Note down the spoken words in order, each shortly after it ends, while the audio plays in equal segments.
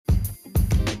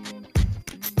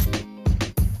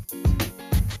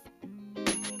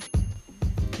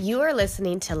You are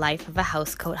listening to Life of a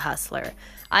Housecoat Hustler.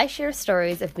 I share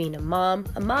stories of being a mom,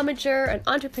 a momager, an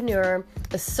entrepreneur,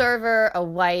 a server, a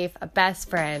wife, a best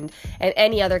friend, and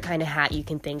any other kind of hat you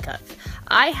can think of.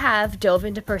 I have dove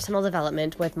into personal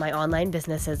development with my online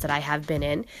businesses that I have been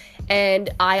in,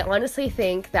 and I honestly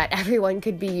think that everyone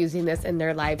could be using this in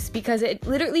their lives because it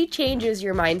literally changes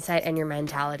your mindset and your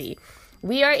mentality.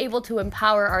 We are able to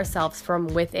empower ourselves from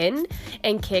within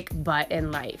and kick butt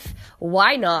in life.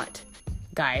 Why not?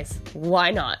 Guys, why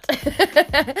not?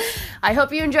 I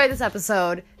hope you enjoyed this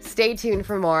episode. Stay tuned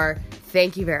for more.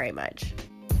 Thank you very much.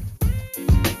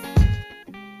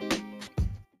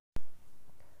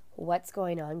 What's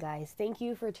going on, guys? Thank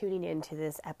you for tuning in to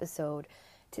this episode.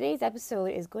 Today's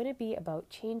episode is going to be about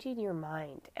changing your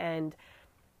mind and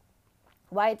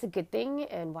why it's a good thing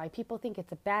and why people think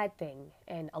it's a bad thing.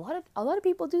 And a lot of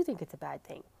people do think it's a bad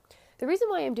thing. The reason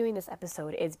why I'm doing this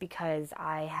episode is because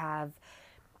I have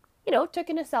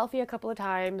taken a selfie a couple of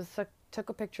times, took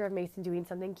a picture of Mason doing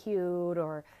something cute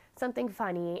or something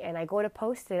funny, and I go to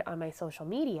post it on my social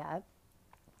media,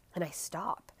 and I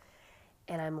stop.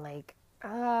 And I'm like,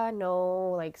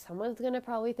 no, like someone's going to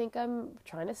probably think I'm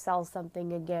trying to sell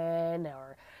something again,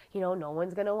 or, no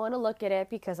one's going to want to look at it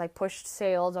because I pushed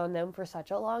sales on them for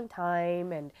such a long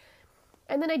time, and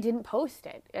then I didn't post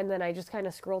it. And then I just kind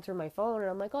of scrolled through my phone, and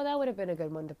I'm like, oh, that would have been a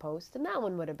good one to post, and that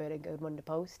one would have been a good one to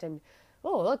post, and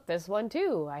oh, look, this one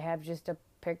too. I have just a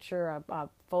picture, a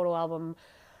photo album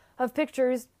of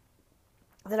pictures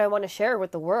that I want to share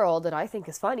with the world that I think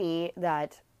is funny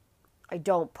that I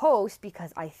don't post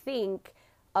because I think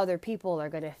other people are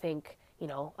going to think,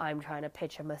 I'm trying to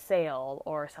pitch them a sale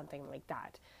or something like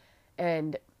that.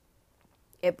 And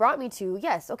it brought me to,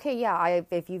 yes, okay, yeah,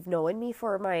 if you've known me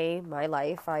for my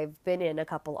life, I've been in a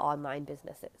couple online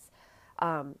businesses.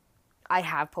 I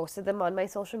have posted them on my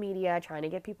social media, trying to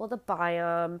get people to buy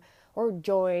them or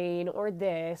join or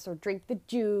this or drink the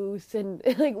juice and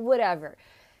like whatever.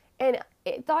 And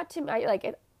I thought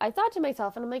to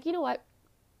myself, and I'm like, you know what?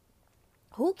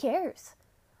 Who cares?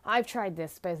 I've tried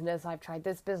this business.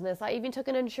 I even took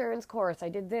an insurance course. I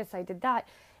did this, I did that.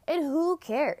 And who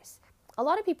cares? A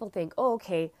lot of people think, oh,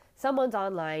 okay, someone's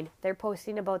online. They're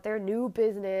posting about their new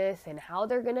business and how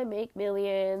they're going to make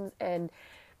millions, and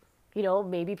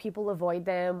maybe people avoid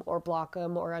them or block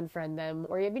them or unfriend them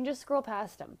or even just scroll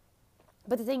past them.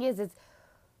 But the thing is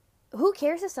who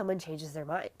cares if someone changes their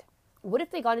mind? What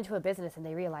if they got into a business and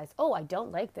they realized, oh, I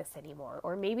don't like this anymore,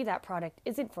 or maybe that product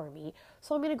isn't for me,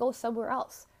 so I'm going to go somewhere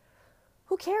else?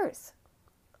 Who cares?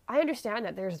 I understand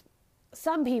that there's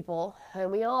some people,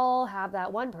 and we all have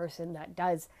that one person that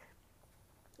does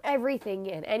everything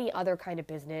in any other kind of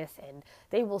business, and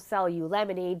they will sell you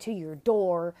lemonade to your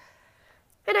door.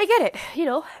 And I get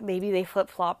it, maybe they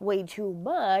flip-flop way too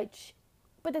much,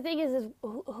 but the thing is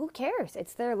who cares?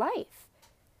 It's their life.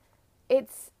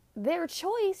 It's their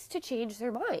choice to change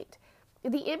their mind.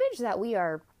 The image that we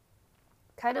are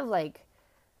kind of like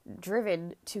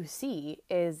driven to see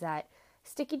is that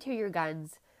sticking to your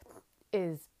guns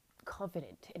is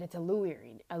confident and it's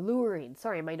alluring.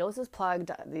 Sorry, my nose is plugged.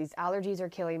 These allergies are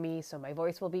killing me, so my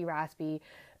voice will be raspy.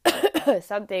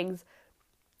 Some things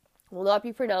will not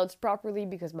be pronounced properly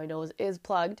because my nose is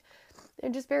plugged,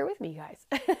 and just bear with me, guys.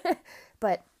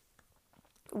 But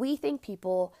we think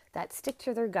people that stick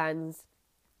to their guns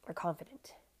are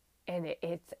confident, and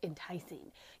it's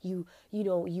enticing. You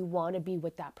want to be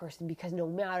with that person because no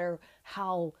matter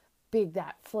how big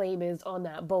that flame is on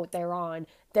that boat they're on,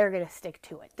 they're going to stick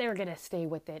to it. They're going to stay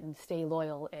with it and stay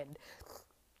loyal, and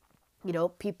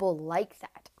people like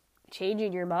that.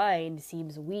 Changing your mind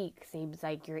seems weak, seems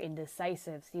like you're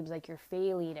indecisive, seems like you're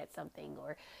failing at something,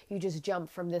 or you just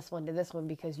jump from this one to this one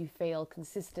because you fail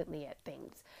consistently at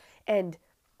things. And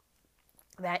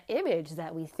that image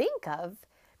that we think of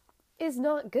is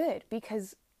not good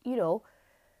because,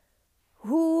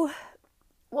 who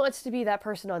wants to be that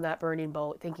person on that burning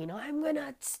boat thinking, oh, I'm going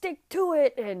to stick to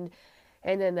it,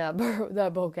 and then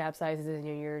that boat capsizes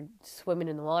and you're swimming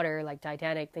in the water like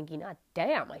Titanic thinking, ah,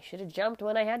 damn, I should have jumped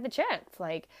when I had the chance.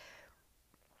 Like,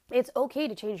 it's okay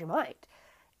to change your mind.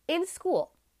 In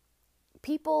school,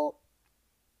 people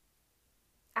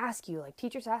ask you, like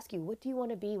teachers ask you, what do you want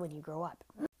to be when you grow up?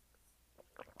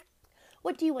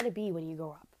 What do you want to be when you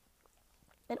grow up?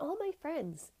 And all my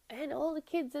friends and all the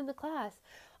kids in the class,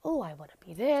 oh, I want to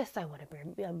be this, I want to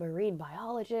be a marine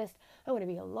biologist, I want to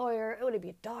be a lawyer, I want to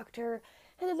be a doctor.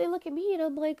 And then they look at me and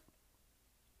I'm like,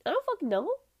 I don't fucking know.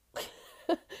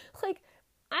 Like,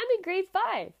 I'm in grade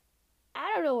 5.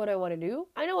 I don't know what I want to do.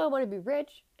 I know I want to be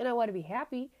rich and I want to be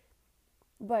happy,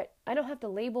 but I don't have to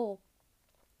label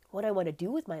what I want to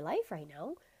do with my life right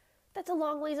now That's a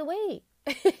long ways away.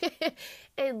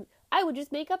 And I would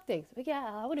just make up things. Like, yeah,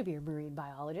 I want to be a marine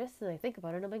biologist. And I think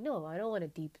about it and I'm like, no, I don't want to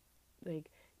deep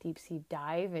sea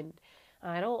dive, and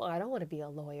I don't want to be a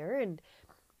lawyer. And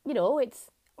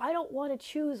I don't want to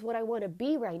choose what I want to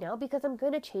be right now because I'm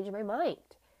going to change my mind.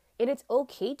 And it's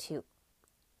okay to.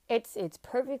 It's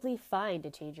perfectly fine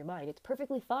to change your mind. It's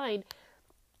perfectly fine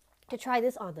to try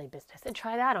this online business and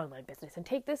try that online business and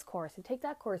take this course and take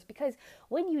that course, because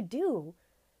when you do,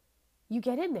 you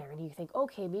get in there and you think,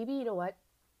 okay, maybe, you know what?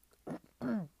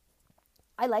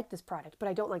 I like this product, but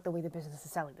I don't like the way the business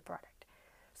is selling the product.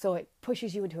 So it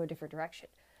pushes you into a different direction.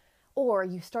 Or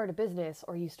you start a business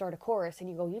or you start a course and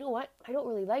you go, you know what? I don't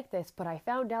really like this, but I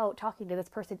found out talking to this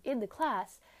person in the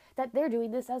class that they're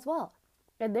doing this as well.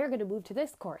 And they're going to move to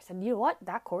this course. And you know what?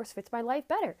 That course fits my life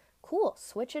better. Cool.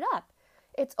 Switch it up.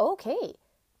 It's okay.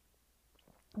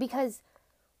 Because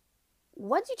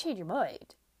once you change your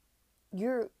mind,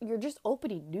 you're just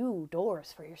opening new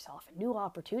doors for yourself and new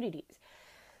opportunities.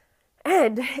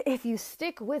 And if you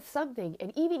stick with something,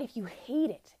 and even if you hate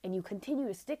it and you continue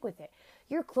to stick with it,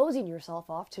 you're closing yourself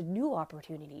off to new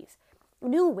opportunities,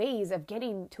 new ways of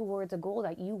getting towards a goal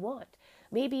that you want.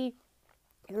 Maybe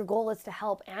your goal is to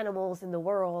help animals in the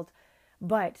world,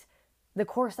 but the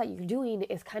course that you're doing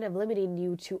is kind of limiting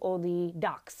you to only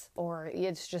ducks, or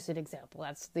it's just an example.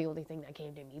 That's the only thing that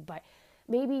came to me. But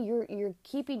maybe you're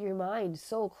keeping your mind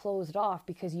so closed off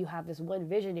because you have this one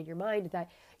vision in your mind that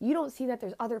you don't see that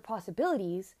there's other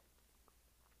possibilities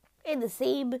in the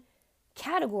same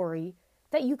category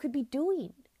that you could be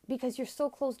doing, because you're so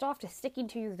closed off to sticking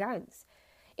to your guns.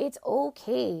 It's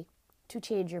okay to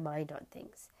change your mind on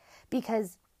things,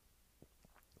 because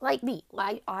like me,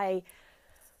 I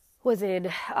was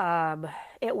in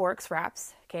It Works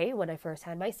Wraps, okay, when I first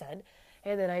had my son.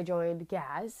 And then I joined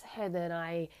GAS, and then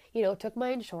I, took my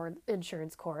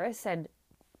insurance course. And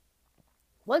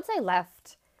once I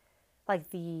left, like,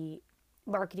 the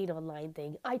marketing online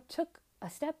thing, I took a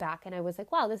step back and I was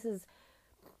like, wow, this is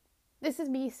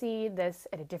me seeing this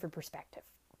at a different perspective.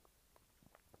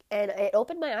 And it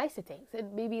opened my eyes to things.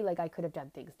 And maybe, like, I could have done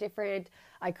things different.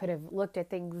 I could have looked at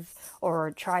things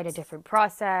or tried a different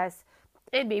process,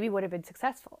 and maybe would have been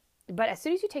successful. But as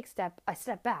soon as you take a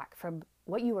step back from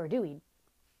what you are doing,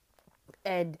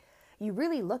 and you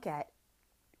really look at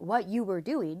what you were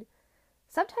doing,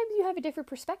 sometimes you have a different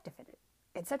perspective in it.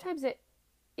 And sometimes it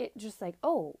just like,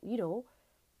 oh,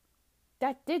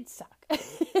 that did suck.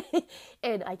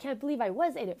 And I can't believe I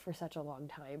was in it for such a long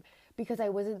time, because I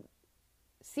wasn't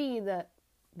seeing the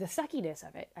suckiness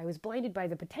of it. I was blinded by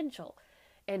the potential.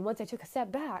 And once I took a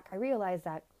step back, I realized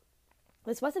that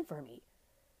this wasn't for me.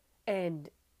 And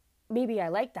maybe I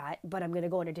like that, but I'm going to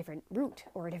go in a different route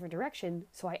or a different direction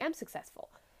so I am successful.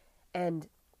 And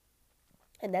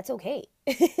that's okay.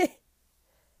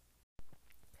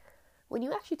 When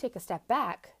you actually take a step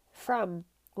back from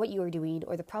what you are doing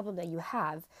or the problem that you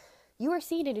have, you are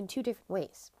seeing it in two different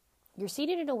ways. You're seeing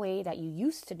it in a way that you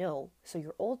used to know, so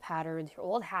your old patterns, your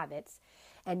old habits,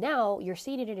 and now you're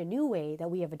seeing it in a new way that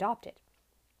we have adopted.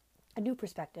 A new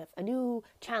perspective, a new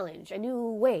challenge, a new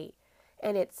way.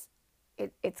 And it's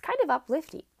kind of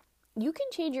uplifting. You can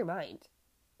change your mind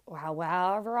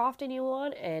however often you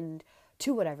want and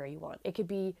to whatever you want. It could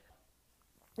be,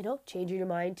 changing your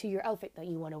mind to your outfit that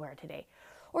you want to wear today,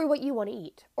 or what you want to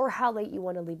eat, or how late you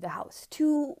want to leave the house,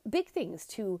 to big things,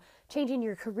 to changing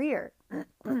your career,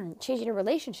 changing a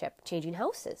relationship, changing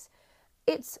houses.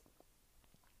 It's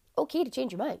okay to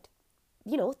change your mind.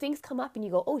 Things come up and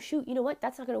you go, oh shoot, you know what?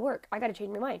 That's not going to work. I got to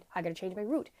change my mind. I got to change my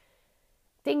route.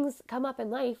 Things come up in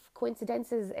life,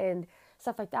 coincidences and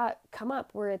stuff like that come up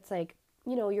where it's like,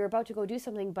 you're about to go do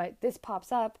something, but this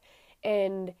pops up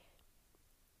and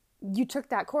you took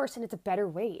that course and it's a better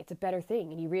way. It's a better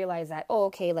thing. And you realize that, oh,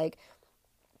 okay, like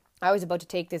I was about to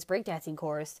take this breakdancing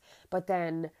course, but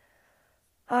then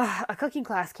a cooking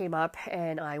class came up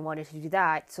and I wanted to do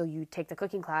that. So you take the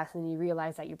cooking class and you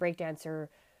realize that your breakdancer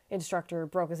instructor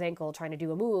broke his ankle trying to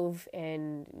do a move,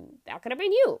 and that could have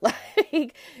been you.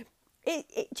 Like,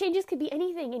 It changes could be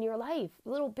anything in your life,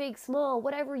 little, big, small,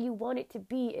 whatever you want it to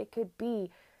be. It could be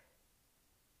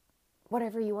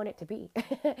whatever you want it to be.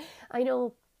 I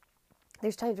know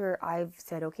there's times where I've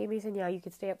said, okay, Mason, yeah, you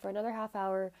can stay up for another half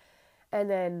hour. And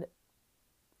then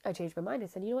I changed my mind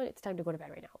and said, you know what, it's time to go to bed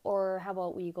right now. Or how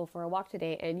about we go for a walk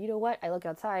today? And you know what, I look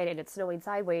outside and it's snowing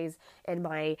sideways and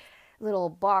my little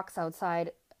box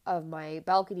outside of my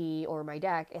balcony or my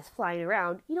deck is flying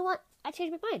around. You know what, I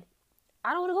changed my mind.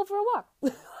 I don't want to go for a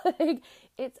walk. Like,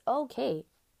 it's okay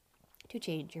to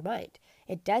change your mind.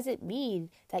 It doesn't mean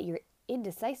that you're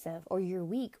indecisive or you're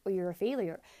weak or you're a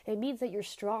failure. It means that you're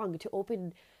strong to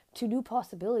open to new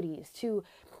possibilities, to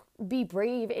be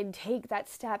brave and take that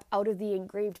step out of the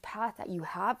engraved path that you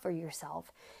have for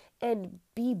yourself, and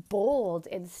be bold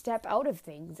and step out of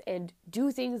things and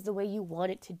do things the way you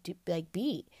want it to do,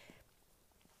 be.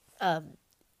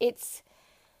 It's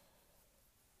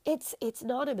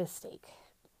not a mistake.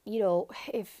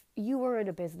 If you were in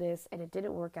a business and it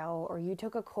didn't work out, or you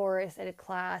took a course in a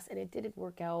class and it didn't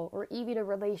work out, or even a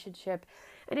relationship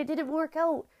and it didn't work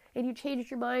out, and you changed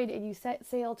your mind and you set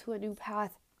sail to a new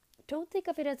path, don't think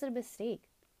of it as a mistake.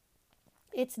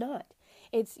 It's not.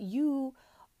 It's you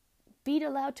being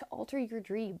allowed to alter your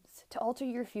dreams, to alter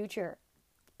your future.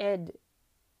 And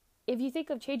if you think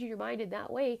of changing your mind in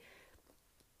that way,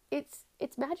 it's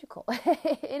magical.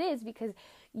 It is, because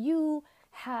you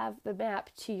have the map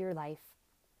to your life,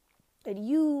 and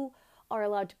you are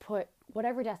allowed to put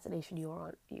whatever destination you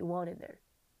want in there,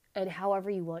 and however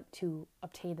you want to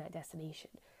obtain that destination.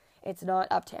 It's not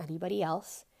up to anybody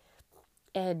else.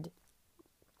 And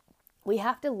we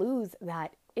have to lose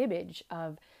that image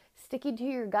of sticking to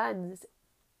your guns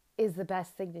is the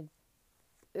best thing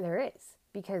there is,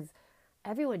 because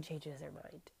everyone changes their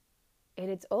mind, and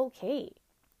it's okay.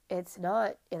 It's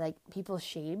not like people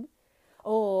shame.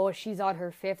 Oh, she's on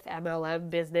her 5th MLM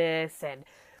business, and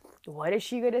what is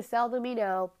she going to sell to me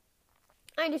now?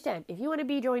 I understand. If you want to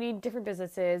be joining different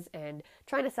businesses and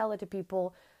trying to sell it to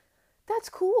people, that's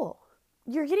cool.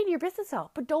 You're getting your business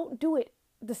out, but don't do it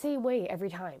the same way every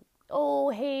time. Oh,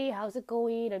 hey, how's it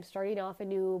going? I'm starting off a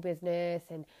new business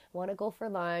and want to go for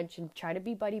lunch and try to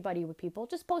be buddy-buddy with people.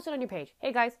 Just post it on your page.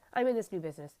 Hey, guys, I'm in this new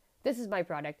business. This is my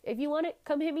product. If you want it,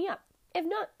 come hit me up. If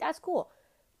not, that's cool.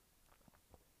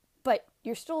 But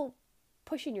you're still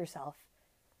pushing yourself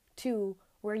to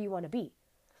where you want to be.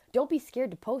 Don't be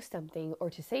scared to post something or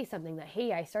to say something that,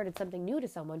 hey, I started something new to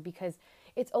someone, because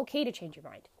it's okay to change your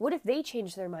mind. What if they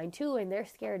change their mind too, and they're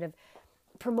scared of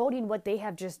promoting what they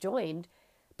have just joined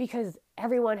because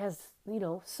everyone has,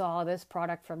 saw this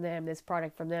product from them, this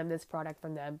product from them, this product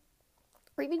from them,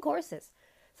 or even courses.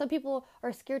 Some people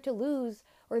are scared to lose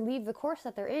or leave the course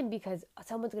that they're in because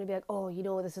someone's going to be like, oh,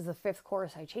 this is the 5th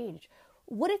course I changed.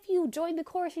 What if you join the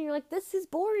course and you're like, this is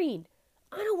boring.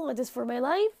 I don't want this for my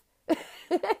life.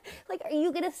 Like, are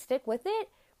you going to stick with it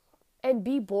and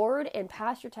be bored and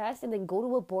pass your test and then go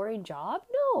to a boring job?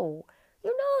 No,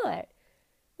 you're not.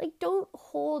 Like, don't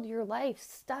hold your life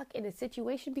stuck in a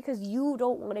situation because you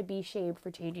don't want to be shamed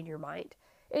for changing your mind.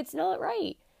 It's not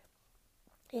right.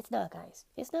 It's not, guys.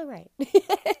 It's not right.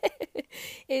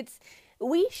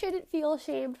 We shouldn't feel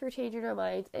shamed for changing our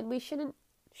minds, and we shouldn't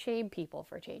shame people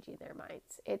for changing their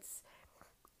minds. It's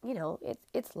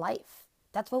life.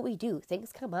 That's what we do.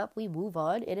 Things come up, we move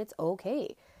on, and it's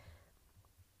okay.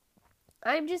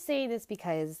 I'm just saying this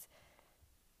because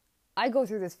I go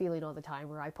through this feeling all the time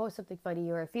where I post something funny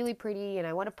or I feel pretty and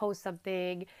I want to post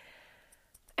something,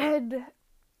 and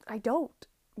I don't,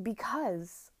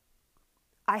 because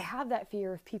I have that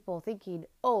fear of people thinking,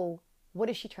 oh, what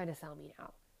is she trying to sell me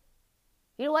now?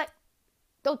 You know what?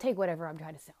 Don't take whatever I'm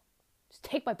trying to sell. Just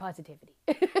take my positivity.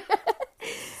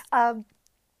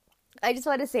 I just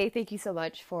want to say thank you so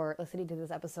much for listening to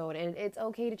this episode, and it's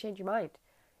okay to change your mind.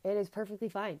 It is perfectly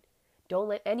fine. Don't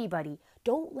let anybody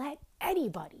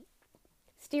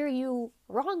steer you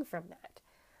wrong from that.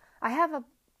 I have a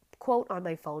quote on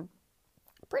my phone.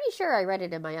 Pretty sure I read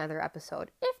it in my other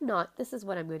episode. If not, this is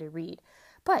what I'm going to read.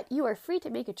 But you are free to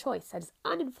make a choice that is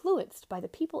uninfluenced by the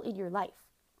people in your life.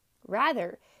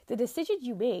 Rather, the decisions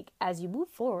you make as you move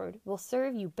forward will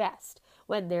serve you best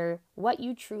when they're what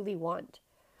you truly want.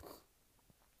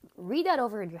 Read that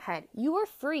over in your head. You are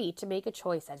free to make a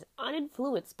choice that is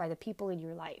uninfluenced by the people in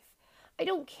your life. I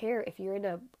don't care if you're in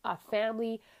a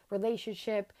family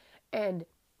relationship and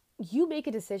you make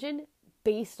a decision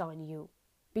based on you.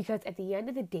 Because at the end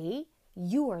of the day,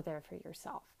 you are there for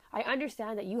yourself. I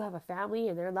understand that you have a family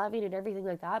and they're loving and everything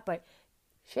like that, but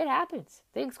shit happens.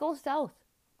 Things go south.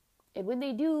 And when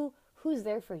they do, who's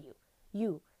there for you?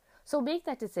 You. So make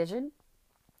that decision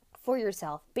for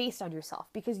yourself, based on yourself.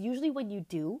 Because usually when you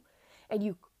do, and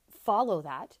you follow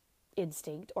that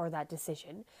instinct or that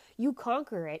decision, you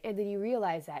conquer it, and then you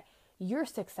realize that your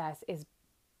success is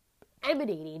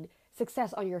emanating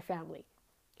success on your family.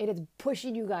 It is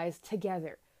pushing you guys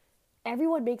together.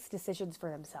 Everyone makes decisions for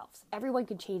themselves. Everyone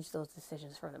can change those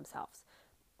decisions for themselves.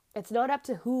 It's not up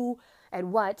to who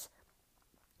and what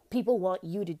people want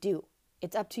you to do.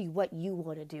 It's up to what you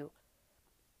want to do.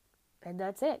 And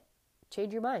that's it.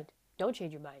 Change your mind. Don't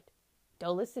change your mind.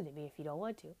 Don't listen to me if you don't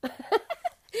want to.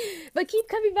 But keep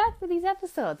coming back for these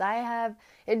episodes. I have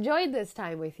enjoyed this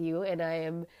time with you, and I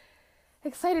am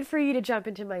excited for you to jump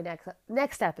into my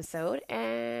next episode.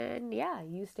 And yeah,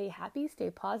 you stay happy, stay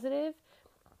positive,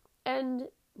 and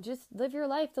just live your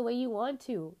life the way you want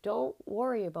to. Don't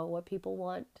worry about what people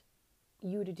want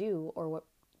you to do or what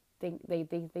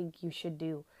they think you should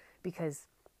do, because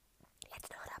it's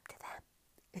not up to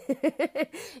them.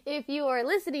 If you are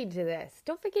listening to this,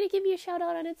 don't forget to give me a shout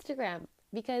out on Instagram,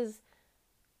 because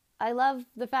I love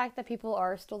the fact that people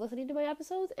are still listening to my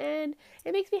episodes and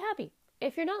it makes me happy.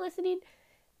 If you're not listening,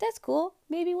 that's cool.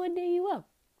 Maybe one day you will.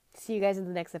 See you guys in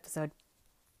the next episode.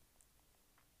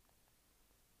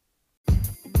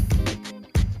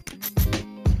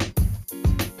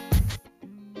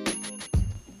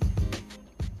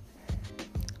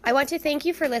 I want to thank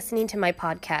you for listening to my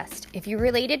podcast. If you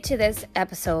related to this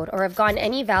episode or have gotten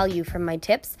any value from my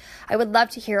tips, I would love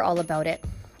to hear all about it.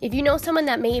 If you know someone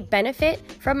that may benefit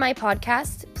from my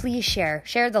podcast, please share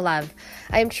the love.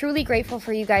 I am truly grateful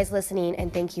for you guys listening,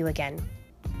 and thank you again.